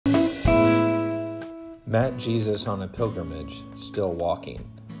Met Jesus on a pilgrimage, still walking.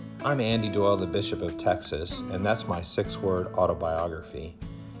 I'm Andy Doyle, the Bishop of Texas, and that's my 6-word autobiography.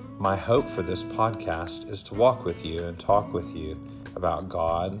 My hope for this podcast is to walk with you and talk with you about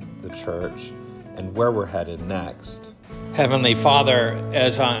God, the church, and where we're headed next. Heavenly Father,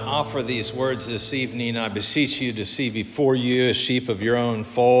 as I offer these words this evening, I beseech you to see before you a sheep of your own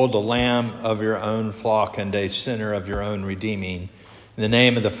fold, a lamb of your own flock, and a sinner of your own redeeming. In the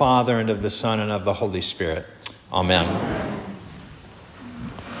name of the Father, and of the Son, and of the Holy Spirit. Amen.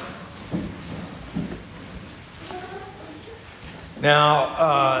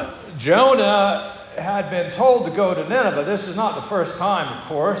 Now, Jonah had been told to go to Nineveh. This is not the first time, of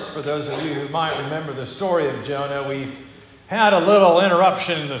course. For those of you who might remember the story of Jonah, we had a little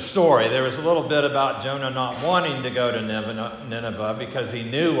interruption in the story. There was a little bit about Jonah not wanting to go to Nineveh because he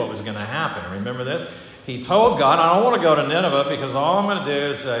knew what was going to happen. Remember this? He told God, I don't want to go to Nineveh because all I'm going to do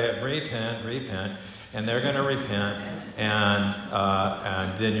is say, repent, repent. And they're going to repent, and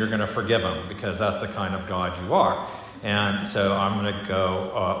then you're going to forgive them because that's the kind of God you are. And so I'm going to go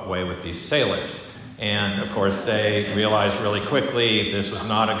away with these sailors. And, of course, they realized really quickly this was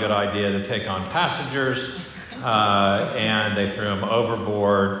not a good idea to take on passengers, and they threw him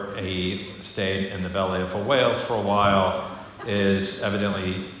overboard. He stayed in the belly of a whale for a while,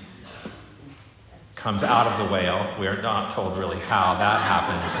 comes out of the whale. We are not told really how that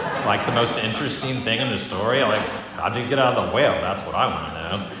happens. Like the most interesting thing in the story, like, how'd you get out of the whale? That's what I want to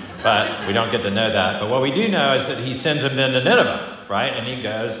know. But we don't get to know that. But what we do know is that he sends them then to Nineveh, right? And he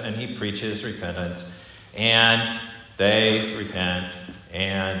goes and he preaches repentance. And they repent.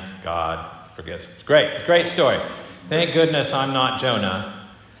 And God forgives them. It's great. It's a great story. Thank goodness I'm not Jonah.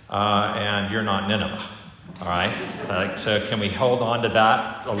 And you're not Nineveh. All right? So can we hold on to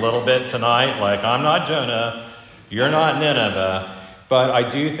that a little bit tonight? Like, I'm not Jonah. You're not Nineveh. But I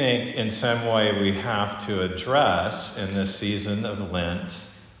do think in some way we have to address in this season of Lent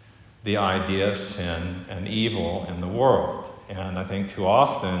the idea of sin and evil in the world. And I think too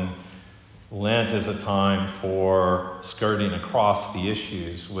often Lent is a time for skirting across the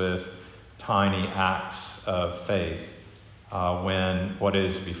issues with tiny acts of faith when what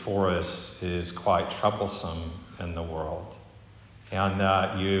is before us is quite troublesome in the world. And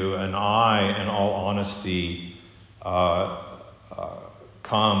that you and I, in all honesty,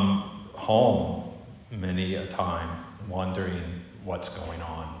 come home many a time wondering what's going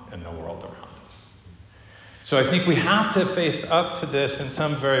on in the world around us. So I think we have to face up to this in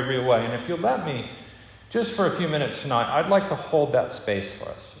some very real way. And if you'll let me, just for a few minutes tonight, I'd like to hold that space for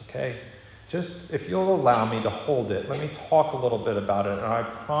us, okay? Just, if you'll allow me to hold it, let me talk a little bit about it. And I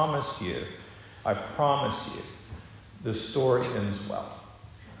promise you, the story ends well,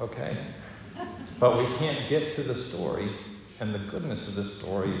 okay? But we can't get to the story and the goodness of the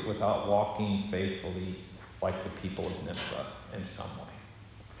story without walking faithfully like the people of Nineveh in some way.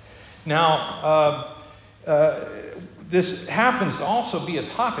 Now, this happens to also be a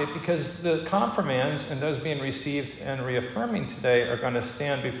topic because the confirmands and those being received and reaffirming today are going to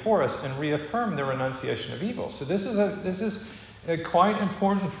stand before us and reaffirm the renunciation of evil. So this is quite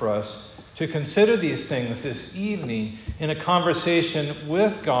important for us to consider these things this evening in a conversation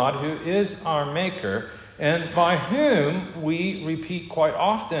with God, who is our maker and by whom we repeat quite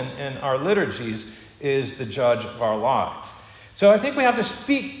often in our liturgies is the judge of our lives. So I think we have to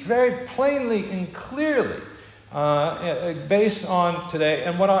speak very plainly and clearly based on today.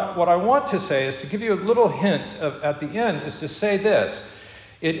 And what I want to say is to give you a little hint at the end is to say this.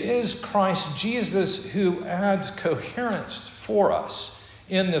 It is Christ Jesus who adds coherence for us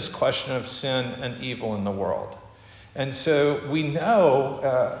in this question of sin and evil in the world. And so we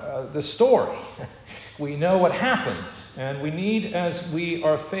know the story. We know what happens, and we need, as we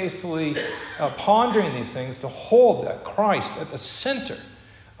are faithfully pondering these things, to hold that Christ at the center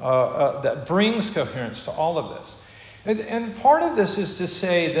that brings coherence to all of this. And part of this is to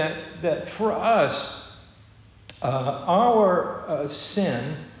say that for us, our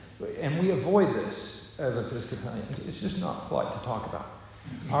sin, and we avoid this as Episcopalians, it's just not polite to talk about.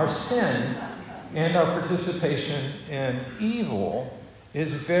 Our sin and our participation in evil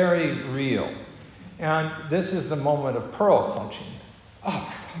is very real. And this is the moment of pearl clutching. Oh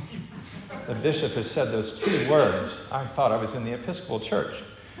my gosh. The bishop has said those 2 words. I thought I was in the Episcopal Church.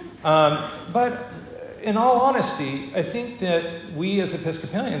 But in all honesty, I think that we as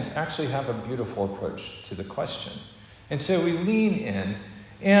Episcopalians actually have a beautiful approach to the question. And so we lean in.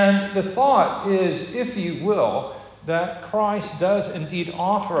 And the thought is, if you will, that Christ does indeed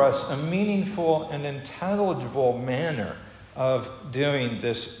offer us a meaningful and intelligible manner of doing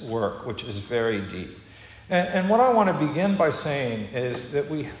this work, which is very deep. And what I want to begin by saying is that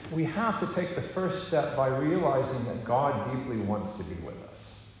we have to take the first step by realizing that God deeply wants to be with us.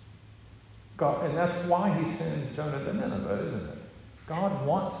 God, and that's why he sends Jonah to Nineveh, isn't it? God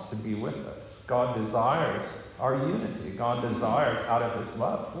wants to be with us. God desires our unity. God desires, out of his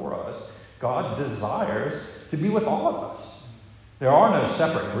love for us, God desires to be with all of us. There are no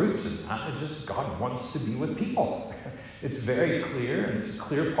separate groups in that. It's just God wants to be with people. It's very clear, and it's a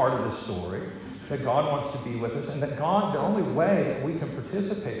clear part of the story, that God wants to be with us, and that God, the only way that we can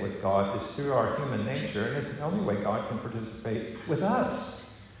participate with God is through our human nature, and it's the only way God can participate with us.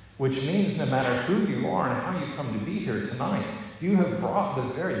 Which means no matter who you are and how you come to be here tonight, you have brought the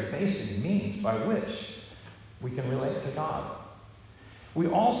very basic means by which we can relate to God. We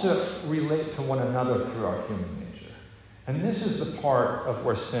also relate to one another through our human nature. And this is the part of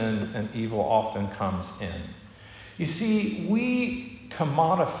where sin and evil often comes in. You see, we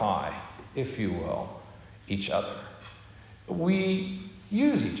commodify, if you will, each other. We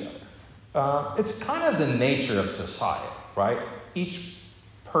use each other. It's kind of the nature of society, right? Each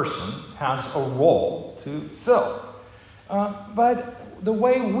person has a role to fill. But the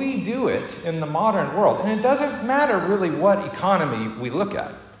way we do it in the modern world, and it doesn't matter really what economy we look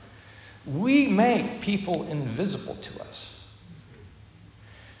at, we make people invisible to us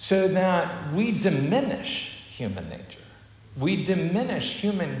so that we diminish human nature. We diminish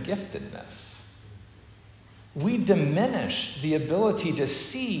human giftedness. We diminish the ability to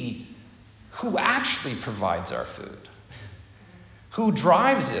see who actually provides our food, who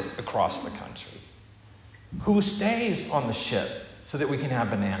drives it across the country, who stays on the ship so that we can have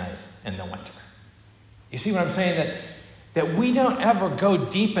bananas in the winter. You see what I'm saying? That we don't ever go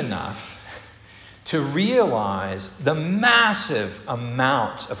deep enough to realize the massive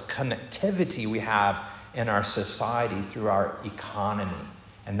amount of connectivity we have in our society through our economy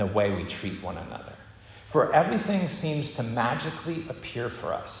and the way we treat one another. For everything seems to magically appear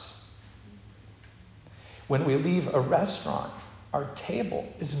for us. When we leave a restaurant, our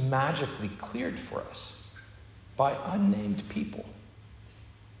table is magically cleared for us by unnamed people.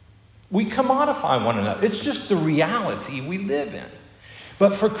 We commodify one another. It's just the reality we live in.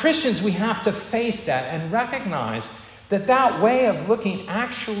 But for Christians, we have to face that and recognize that that way of looking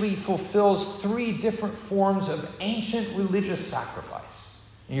actually fulfills three different forms of ancient religious sacrifice.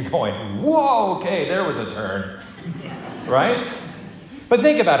 And you're going, whoa, okay, there was a turn, right? But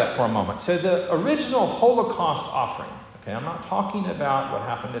think about it for a moment. So the original Holocaust offering, okay, I'm not talking about what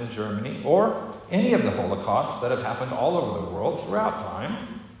happened in Germany or any of the Holocausts that have happened all over the world throughout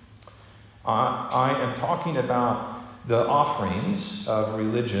time. I am talking about the offerings of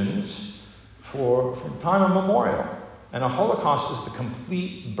religions from time immemorial. And a Holocaust is the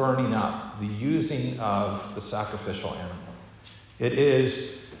complete burning up, the using of the sacrificial animal. It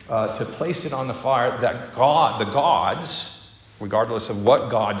is to place it on the fire that the gods, regardless of what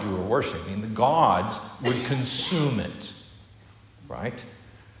god you were worshiping, the gods would consume it, right?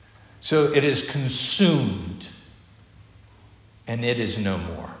 So it is consumed, and it is no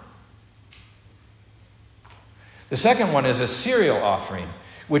more. The second one is a cereal offering,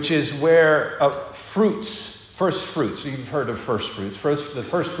 which is where first fruits, you've heard of first fruits. The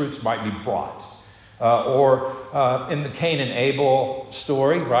first fruits might be brought. Or in the Cain and Abel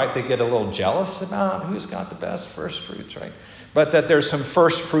story, right, they get a little jealous about who's got the best first fruits, right? But that there's some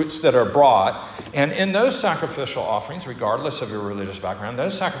first fruits that are brought. And in those sacrificial offerings, regardless of your religious background,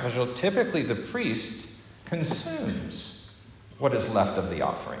 those sacrificial, typically the priest consumes what is left of the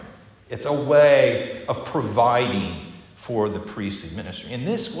offering. It's a way of providing for the priestly ministry. In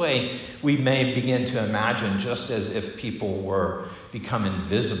this way, we may begin to imagine, just as if people were become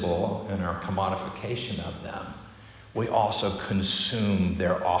invisible in our commodification of them, we also consume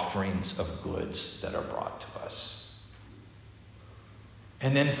their offerings of goods that are brought to us.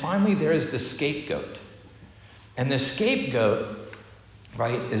 And then finally, there is the scapegoat. And the scapegoat,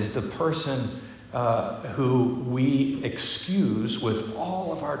 right, is the person who we excuse with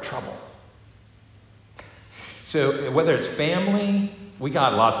all of our trouble. So whether it's family, we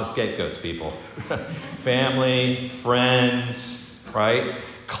got lots of scapegoats, people. Family, friends, right?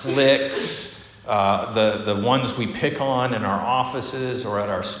 Cliques, the ones we pick on in our offices or at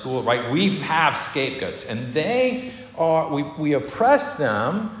our school, right? We have scapegoats, and we oppress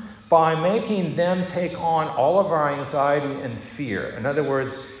them by making them take on all of our anxiety and fear. In other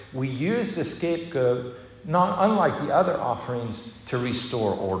words, we use the scapegoat, not unlike the other offerings, to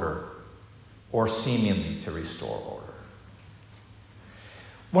restore order, or seemingly to restore order.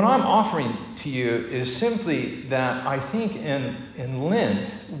 What I'm offering to you is simply that I think in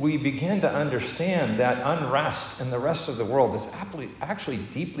Lent, we begin to understand that unrest in the rest of the world is actually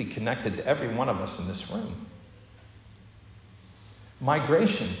deeply connected to every one of us in this room.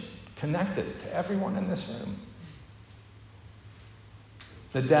 Migration connected to everyone in this room.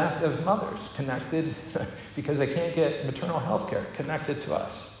 The death of mothers connected because they can't get maternal health care, connected to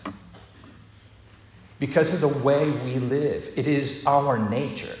us. Because of the way we live. It is our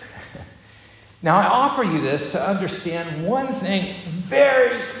nature. Now, I offer you this to understand one thing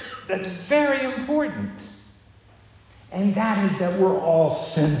that's very important. And that is that we're all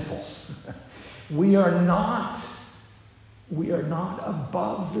sinful. We are not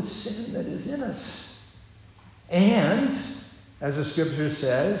above the sin that is in us. And, as the scripture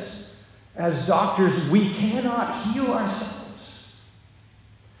says, as doctors, we cannot heal ourselves.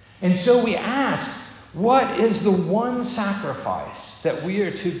 And so we ask, what is the one sacrifice that we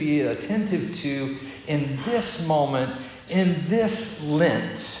are to be attentive to in this moment, in this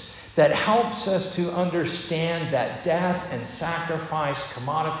Lent, that helps us to understand that death and sacrifice,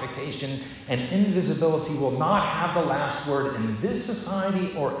 commodification, and invisibility will not have the last word in this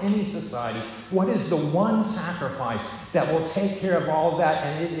society or any society? What is the one sacrifice that will take care of all of that?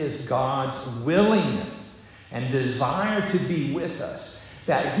 And it is God's willingness and desire to be with us.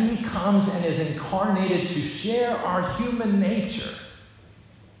 That he comes and is incarnated to share our human nature,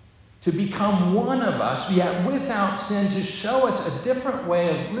 to become one of us, yet without sin, to show us a different way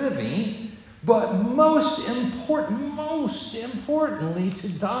of living, but most importantly, to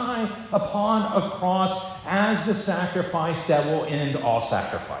die upon a cross as the sacrifice that will end all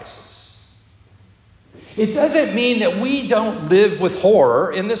sacrifices. It doesn't mean that we don't live with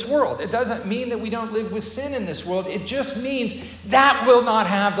horror in this world. It doesn't mean that we don't live with sin in this world. It just means that will not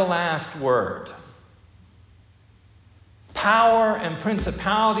have the last word. Power and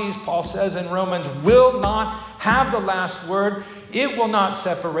principalities, Paul says in Romans, will not have the last word. It will not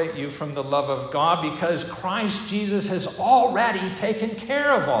separate you from the love of God because Christ Jesus has already taken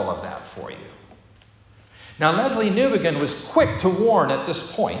care of all of that for you. Now, Leslie Newbegin was quick to warn at this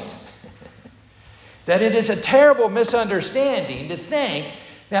point that it is a terrible misunderstanding to think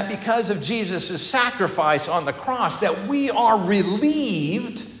that because of Jesus' sacrifice on the cross that we are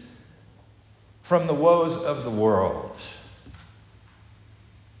relieved from the woes of the world.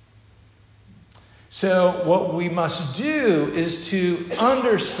 So what we must do is to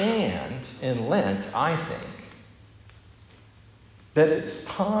understand in Lent, I think, that it's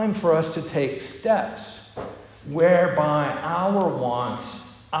time for us to take steps whereby our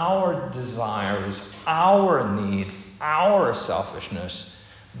wants, our desires, our needs, our selfishness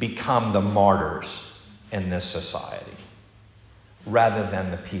become the martyrs in this society, rather than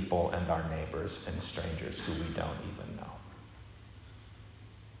the people and our neighbors and strangers who we don't even know.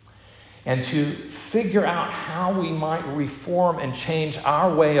 And to figure out how we might reform and change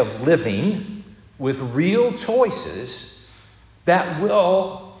our way of living with real choices that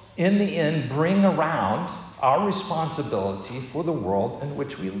will, in the end, bring around our responsibility for the world in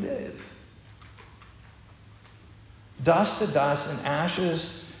which we live. Dust to dust and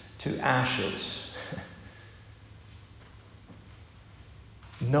ashes to ashes.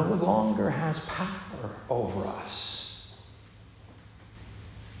 No longer has power over us.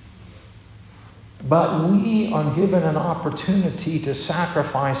 But we are given an opportunity to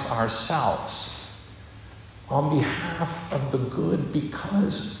sacrifice ourselves on behalf of the good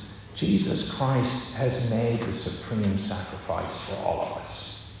because Jesus Christ has made the supreme sacrifice for all of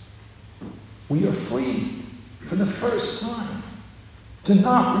us. We are free for the first time to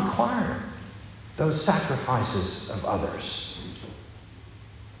not require those sacrifices of others.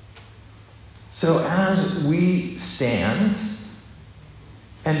 So as we stand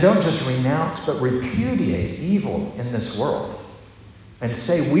and don't just renounce but repudiate evil in this world and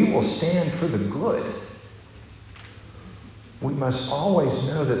say we will stand for the good, we must always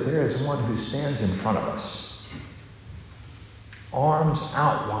know that there is one who stands in front of us, arms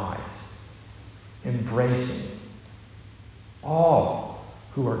out wide, embracing all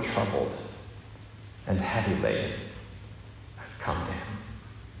who are troubled and heavy laden. Come to him.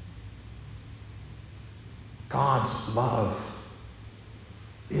 God's love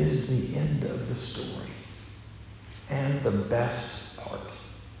is the end of the story and the best part.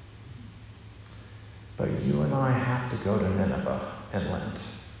 But you and I have to go to Nineveh and Lent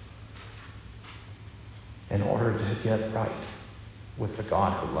in order to get right with the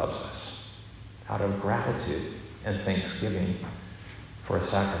God who loves us, out of gratitude and thanksgiving for a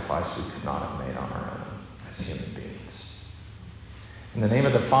sacrifice we could not have made on our own as human beings. In the name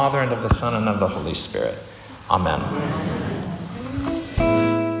of the Father, and of the Son, and of the Holy Spirit. Amen.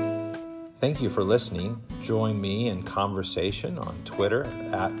 Thank you for listening. Join me in conversation on Twitter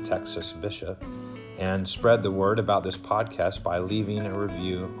 @TexasBishop and spread the word about this podcast by leaving a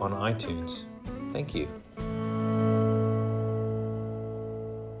review on iTunes. Thank you.